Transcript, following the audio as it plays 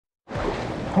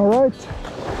All right,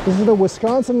 this is the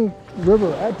Wisconsin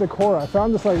River at Decorah. I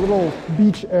found this like little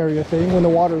beach area thing when the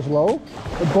water's low.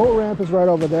 The boat ramp is right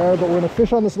over there, but we're gonna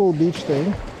fish on this little beach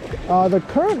thing. The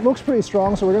current looks pretty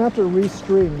strong, so we're gonna have to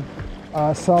restring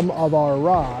some of our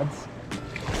rods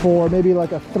for maybe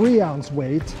like a 3-ounce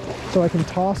weight, so I can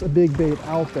toss a big bait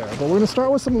out there. But we're gonna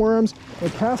start with some worms and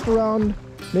cast around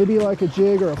maybe like a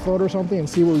jig or a float or something and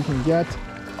see what we can get.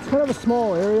 It's kind of a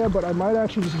small area, but I might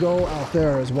actually just go out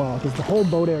there as well, because the whole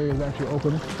boat area is actually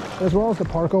open, as well as the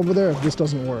park over there if this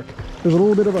doesn't work. There's a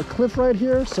little bit of a cliff right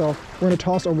here, so we're gonna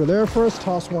toss over there first,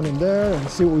 toss one in there, and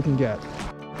see what we can get.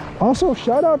 Also,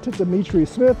 shout out to Dimitri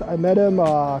Smith. I met him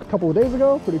a couple of days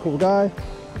ago. Pretty cool guy,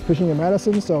 fishing in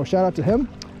Madison, so shout out to him.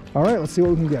 All right, let's see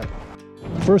what we can get.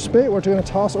 First bait, we're gonna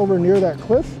toss over near that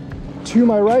cliff to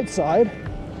my right side.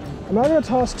 I'm not gonna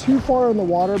toss too far in the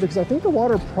water because I think the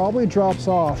water probably drops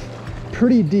off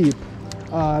pretty deep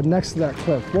next to that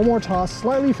cliff. One more toss,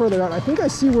 slightly further out. I think I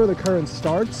see where the current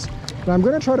starts, and I'm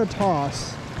gonna try to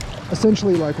toss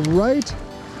essentially like right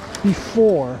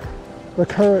before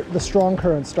the strong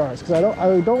current starts, because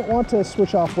I don't want to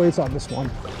switch off weights on this one.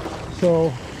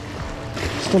 So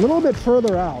just a little bit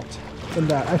further out than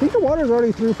that. I think the water is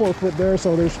already 3 or 4 foot there,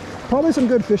 so there's probably some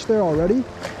good fish there already,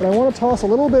 but I want to toss a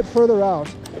little bit further out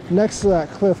next to that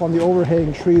cliff on the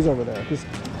overhanging trees over there, because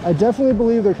I definitely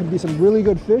believe there can be some really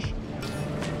good fish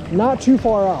not too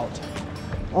far out.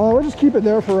 We'll just keep it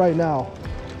there for right now,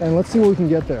 and let's see what we can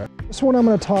get there. This one I'm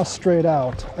going to toss straight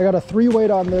out. I got a 3 weight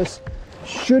on this.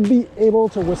 Should be able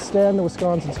to withstand the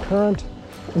Wisconsin's current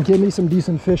and give me some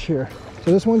decent fish here.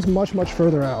 So this one's much, much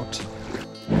further out.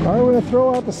 All right, we're gonna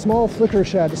throw out the small flicker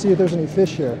shad to see if there's any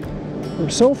fish here.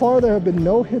 So far, there have been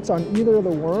no hits on either of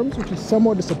the worms, which is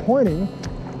somewhat disappointing,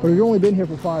 but we've only been here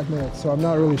for 5 minutes, so I'm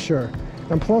not really sure.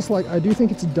 And plus, like, I do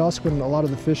think it's dusk when a lot of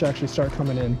the fish actually start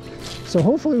coming in. So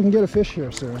hopefully we can get a fish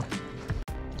here soon.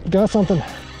 Got something.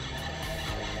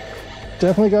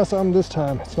 Definitely got something this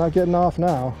time. It's not getting off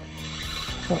now.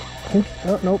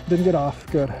 Oh, nope, didn't get off.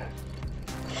 Good.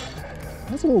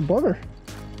 That's a little bugger.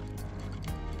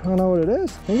 I don't know what it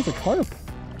is. I think it's a carp.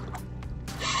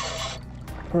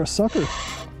 Or a sucker.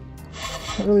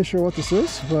 Not really sure what this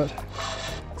is, but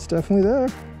it's definitely there.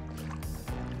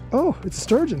 Oh, it's a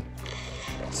sturgeon.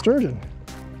 Sturgeon.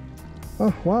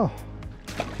 Oh, wow.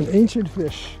 An ancient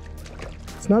fish.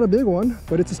 It's not a big one,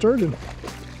 but it's a sturgeon.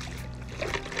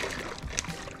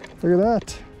 Look at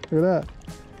that. Look at that.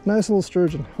 Nice little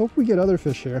sturgeon. Hope we get other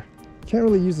fish here. Can't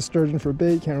really use the sturgeon for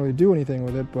bait, can't really do anything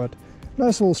with it, but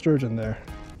nice little sturgeon there.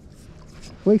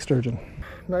 Lake sturgeon.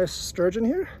 Nice sturgeon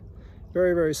here.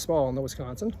 Very, very small in the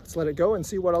Wisconsin. Let's let it go and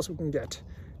see what else we can get.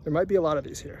 There might be a lot of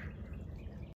these here.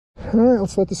 All right,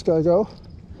 let's let this guy go.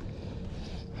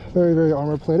 Very, very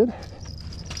armor plated.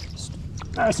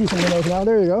 I see some minnows now.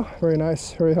 There you go. Very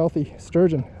nice, very healthy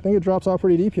sturgeon. I think it drops off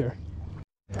pretty deep here.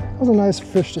 That was a nice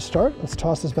fish to start. Let's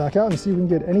toss this back out and see if we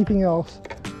can get anything else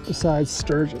besides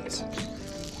sturgeons.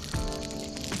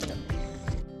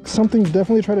 Something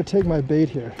definitely tried to take my bait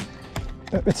here.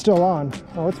 It's still on.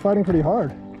 Oh, it's fighting pretty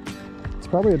hard. It's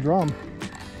probably a drum.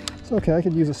 It's okay, I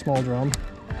could use a small drum.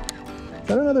 Is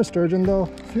that another sturgeon though?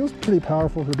 It feels pretty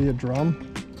powerful to be a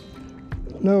drum.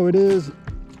 No, it is.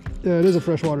 Yeah, it is a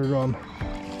freshwater drum.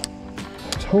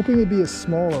 I was hoping it'd be a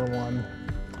smaller one.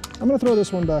 I'm gonna throw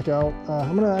this one back out.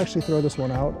 I'm gonna actually throw this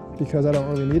one out because I don't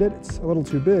really need it. It's a little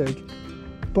too big,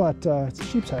 but it's a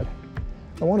sheep's head.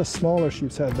 I want a smaller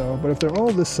sheep's head though, but if they're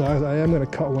all this size, I am gonna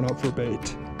cut one up for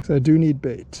bait, because I do need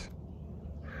bait.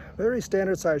 Very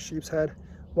standard size sheep's head.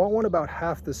 Want one about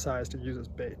half this size to use as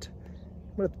bait.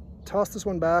 I'm gonna toss this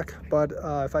one back, but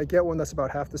if I get one that's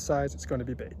about half this size, it's gonna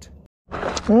be bait.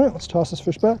 All right, let's toss this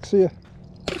fish back, see ya.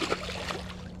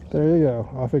 There you go,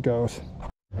 off it goes.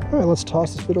 All right, let's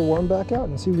toss this bit of worm back out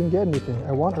and see if we can get anything.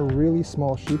 I want a really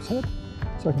small sheep's head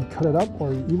so I can cut it up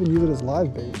or even use it as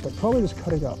live bait, but probably just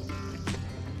cut it up.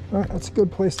 All right, that's a good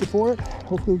place for it.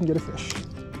 Hopefully we can get a fish.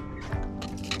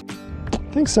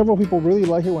 I think several people really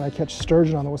like it when I catch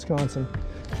sturgeon on the Wisconsin.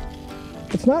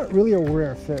 It's not really a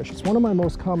rare fish. It's one of my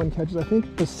most common catches, I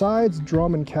think, besides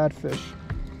drum and catfish.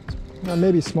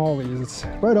 Maybe smallies. It's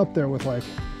right up there with like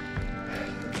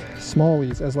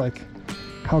smallies as like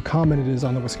how common it is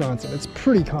on the Wisconsin. It's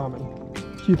pretty common.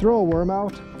 If you throw a worm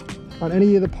out on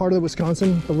any of the part of the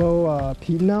Wisconsin below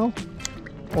Petenau,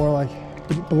 or like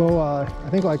below, I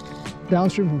think like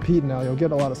downstream from Petenau, you'll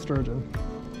get a lot of sturgeon.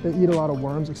 They eat a lot of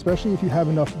worms, especially if you have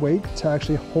enough weight to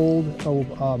actually hold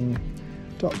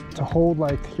to hold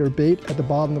like your bait at the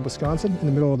bottom of Wisconsin in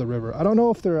the middle of the river. I don't know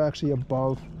if they're actually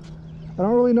above. I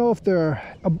don't really know if they're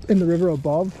in the river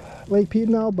above Lake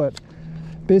Petenau, but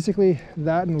basically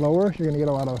that and lower, you're gonna get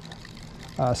a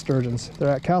sturgeons. They're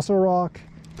at Castle Rock,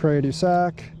 Prairie du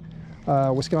Sac,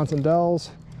 Wisconsin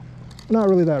Dells. Not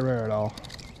really that rare at all.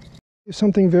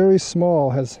 Something very small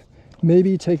has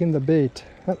maybe taken the bait.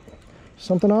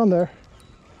 Something on there.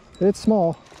 It's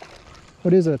small.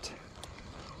 What is it?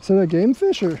 Is it a game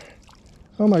fish or?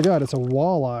 Oh my God, it's a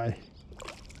walleye.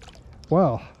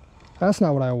 Well, that's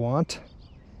not what I want.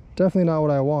 Definitely not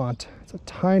what I want. It's a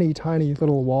tiny, tiny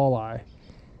little walleye.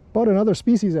 But another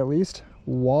species at least,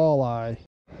 walleye.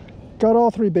 Got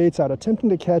all three baits out, attempting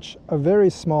to catch a very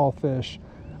small fish,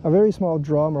 a very small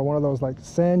drum or one of those like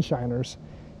sand shiners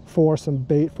for some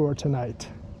bait for tonight.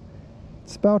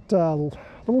 It's about a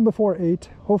little before 8.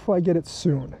 Hopefully I get it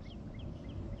soon.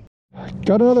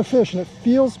 Got another fish and it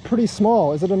feels pretty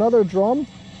small. Is it another drum?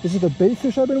 Is it the bait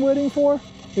fish I've been waiting for?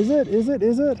 Is it? Is it?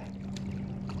 Is it?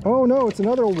 Oh no, it's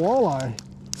another walleye.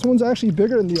 This one's actually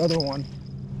bigger than the other one.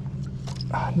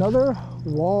 Another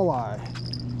walleye.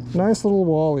 Nice little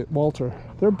Walter.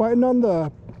 They're biting on the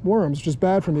worms, which is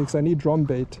bad for me because I need drum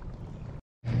bait.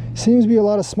 Seems to be a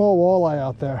lot of small walleye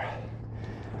out there.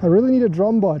 I really need a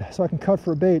drum bud so I can cut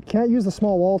for bait. Can't use the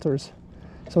small Walters,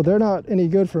 so they're not any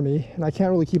good for me, and I can't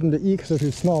really keep them to eat because they're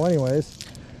too small anyways.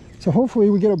 So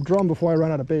hopefully we get a drum before I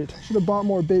run out of bait. Should have bought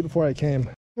more bait before I came.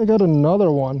 I got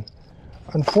another one.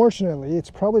 Unfortunately,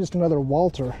 it's probably just another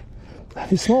Walter.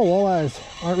 These small walleyes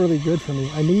aren't really good for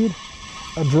me. I need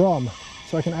a drum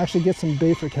so I can actually get some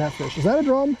bait for catfish. Is that a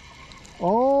drum?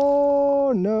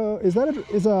 Oh no,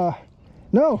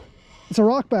 no, it's a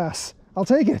rock bass. I'll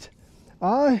take it.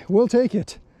 I will take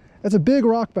it. That's a big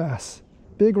rock bass.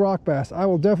 Big rock bass. I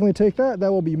will definitely take that.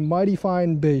 That will be mighty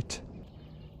fine bait.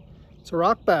 It's a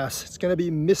rock bass. It's gonna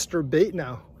be Mr. Bait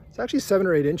now. It's actually 7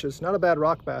 or 8 inches. Not a bad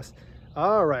rock bass.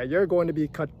 All right, you're going to be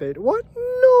cut bait. What?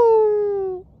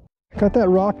 No! Got that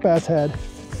rock bass head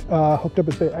hooked up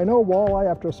with bait. I know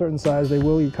walleye after a certain size, they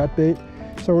will eat cut bait.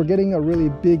 So we're getting a really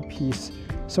big piece.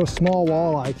 So small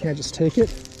walleye can't just take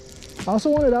it. I also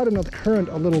want it out in the current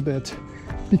a little bit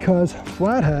because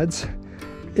flatheads,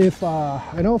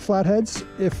 I know flatheads,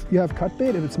 if you have cut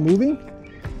bait and it's moving,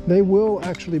 they will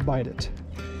actually bite it.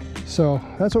 So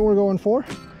that's what we're going for.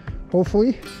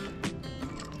 Hopefully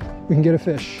we can get a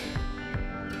fish.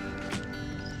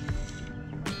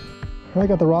 All right,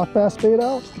 got the rock bass bait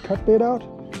out, the cut bait out.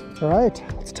 All right,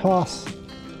 let's toss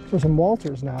for some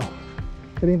Walters now.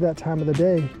 Getting to that time of the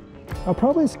day. I'll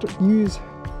probably use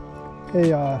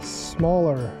a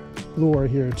smaller lure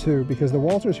here too, because the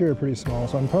Walters here are pretty small,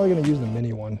 so I'm probably gonna use the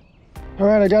mini one. All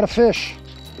right, I got a fish.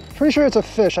 Pretty sure it's a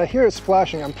fish. I hear it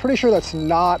splashing. I'm pretty sure that's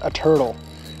not a turtle.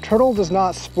 Turtle does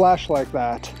not splash like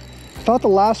that. I thought the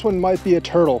last one might be a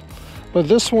turtle, but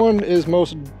this one is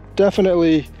most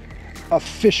definitely a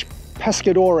fish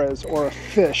pescadores, or a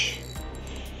fish.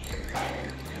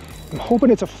 I'm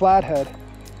hoping it's a flathead.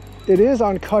 It is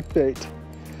on cut bait.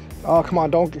 Oh, come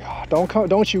on,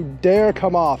 don't you dare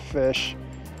come off, fish.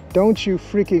 Don't you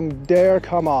freaking dare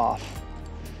come off.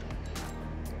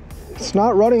 It's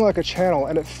not running like a channel,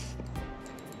 and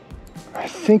I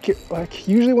think like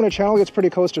usually when a channel gets pretty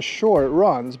close to shore, it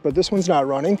runs, but this one's not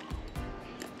running.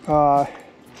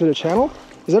 Is it a channel?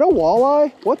 Is it a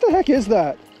walleye? What the heck is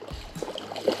that?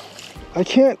 I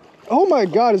can't, oh my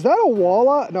God, is that a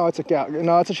walleye? No, it's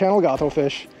a channel gato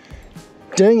fish.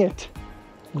 Dang it,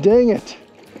 dang it.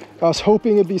 I was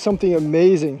hoping it'd be something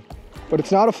amazing, but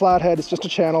it's not a flathead, it's just a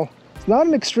channel. It's not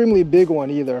an extremely big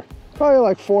one either. Probably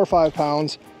like 4 or 5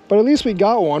 pounds, but at least we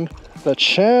got one. The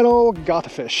channel gato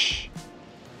fish.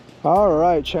 All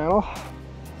right, channel.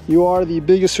 You are the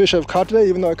biggest fish I've caught today,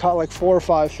 even though I caught like 4 or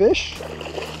 5 fish.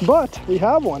 But we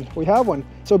have one, we have one.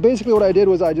 So basically what I did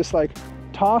was I just like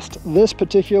tossed this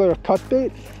particular cut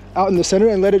bait out in the center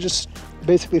and let it just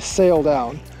basically sail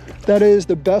down. That is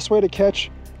the best way to catch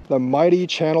the mighty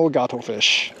channel gato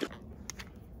fish.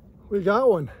 We got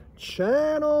one,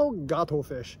 channel gato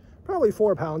fish. Probably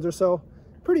 4 pounds or so.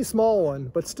 Pretty small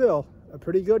one, but still a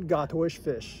pretty good gato-ish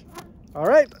fish. All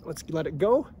right, let's let it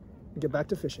go and get back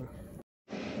to fishing.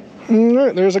 All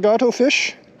right, there's a gato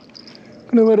fish.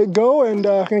 I'm gonna let it go and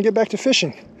gonna get back to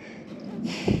fishing.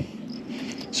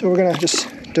 So we're gonna just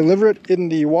deliver it in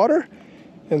the water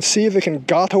and see if it can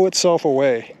gato itself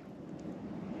away.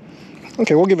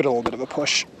 Okay, we'll give it a little bit of a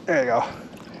push. There you go.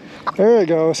 There it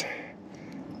goes.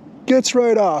 Gets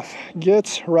right off.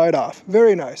 Gets right off.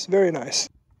 Very nice, very nice.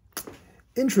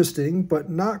 Interesting, but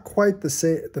not quite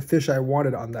the fish I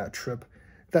wanted on that trip.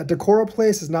 That Decorah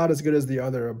place is not as good as the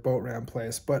other boat ramp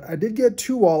place, but I did get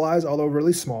 2 walleyes, although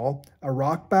really small, a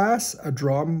rock bass, a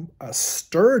drum, a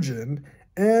sturgeon,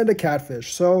 and a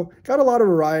catfish. So got a lot of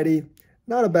variety.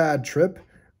 Not a bad trip,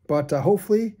 but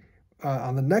hopefully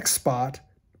on the next spot,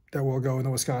 that we'll go in the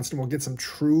Wisconsin. We'll get some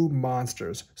true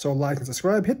monsters. So like and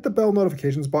subscribe, hit the bell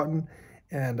notifications button,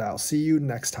 and I'll see you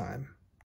next time.